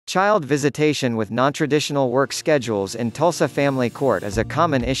Child visitation with nontraditional work schedules in Tulsa family court is a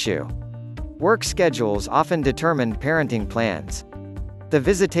common issue. Work schedules often determine parenting plans. The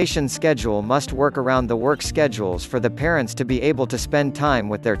visitation schedule must work around the work schedules for the parents to be able to spend time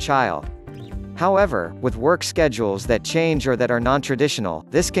with their child. However, with work schedules that change or that are nontraditional,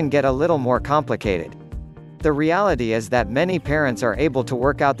 this can get a little more complicated. The reality is that many parents are able to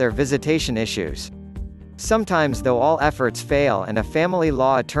work out their visitation issues. Sometimes though all efforts fail and a family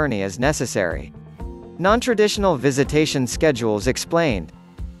law attorney is necessary. Nontraditional visitation schedules explained.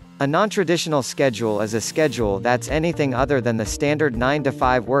 A nontraditional schedule is a schedule that's anything other than the standard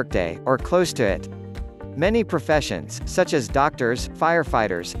 9-to-5 workday, or close to it. Many professions, such as doctors,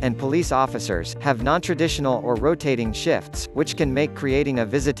 firefighters, and police officers, have nontraditional or rotating shifts, which can make creating a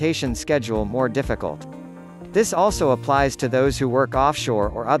visitation schedule more difficult. This also applies to those who work offshore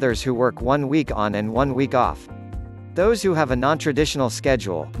or others who work 1 week on and 1 week off. Those who have a nontraditional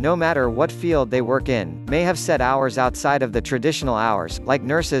schedule, no matter what field they work in, may have set hours outside of the traditional hours, like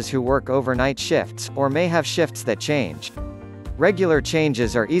nurses who work overnight shifts, or may have shifts that change. Regular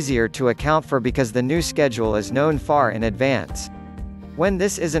changes are easier to account for because the new schedule is known far in advance. When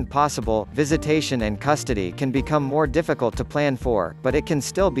this isn't possible, visitation and custody can become more difficult to plan for, but it can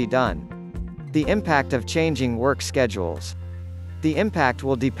still be done. The impact of changing work schedules. The impact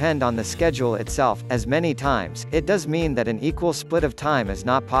will depend on the schedule itself, as many times, it does mean that an equal split of time is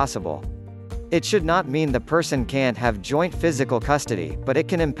not possible. It should not mean the person can't have joint physical custody, but it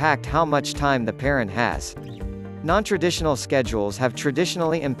can impact how much time the parent has. Nontraditional schedules have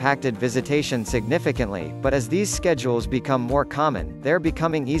traditionally impacted visitation significantly, but as these schedules become more common, they're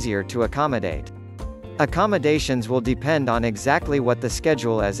becoming easier to accommodate. Accommodations will depend on exactly what the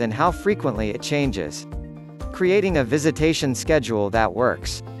schedule is and how frequently it changes. Creating a visitation schedule that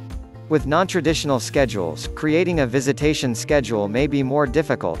works. With nontraditional schedules, creating a visitation schedule may be more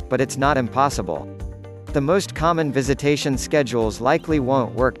difficult, but it's not impossible. The most common visitation schedules likely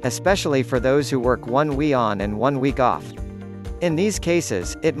won't work, especially for those who work 1 week on and 1 week off. In these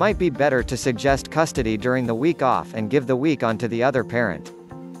cases, it might be better to suggest custody during the week off and give the week on to the other parent.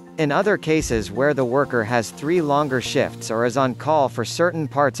 In other cases where the worker has 3 longer shifts or is on call for certain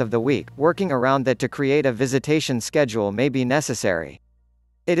parts of the week, working around that to create a visitation schedule may be necessary.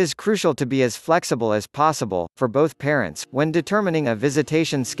 It is crucial to be as flexible as possible, for both parents, when determining a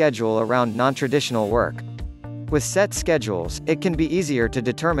visitation schedule around nontraditional work. With set schedules, it can be easier to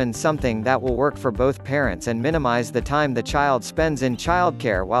determine something that will work for both parents and minimize the time the child spends in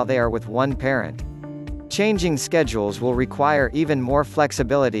childcare while they are with one parent. Changing schedules will require even more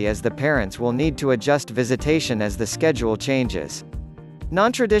flexibility as the parents will need to adjust visitation as the schedule changes.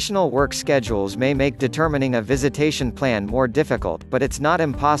 Nontraditional work schedules may make determining a visitation plan more difficult, but it's not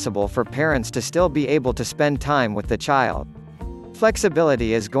impossible for parents to still be able to spend time with the child.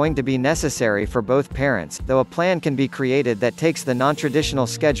 Flexibility is going to be necessary for both parents, though a plan can be created that takes the nontraditional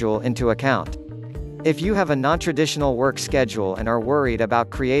schedule into account. If you have a nontraditional work schedule and are worried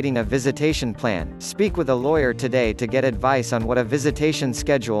about creating a visitation plan, speak with a lawyer today to get advice on what a visitation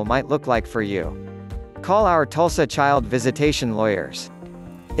schedule might look like for you. Call our Tulsa child visitation lawyers.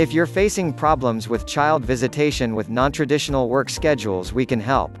 If you're facing problems with child visitation with nontraditional work schedules, we can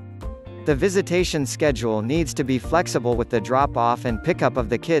help. The visitation schedule needs to be flexible with the drop-off and pickup of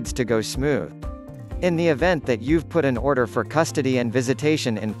the kids to go smooth. In the event that you've put an order for custody and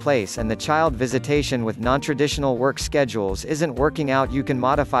visitation in place and the child visitation with nontraditional work schedules isn't working out, you can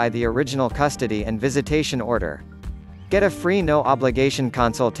modify the original custody and visitation order. Get a free no-obligation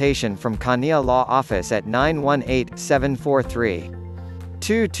consultation from Kania Law Office at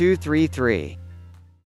 918-743-2233.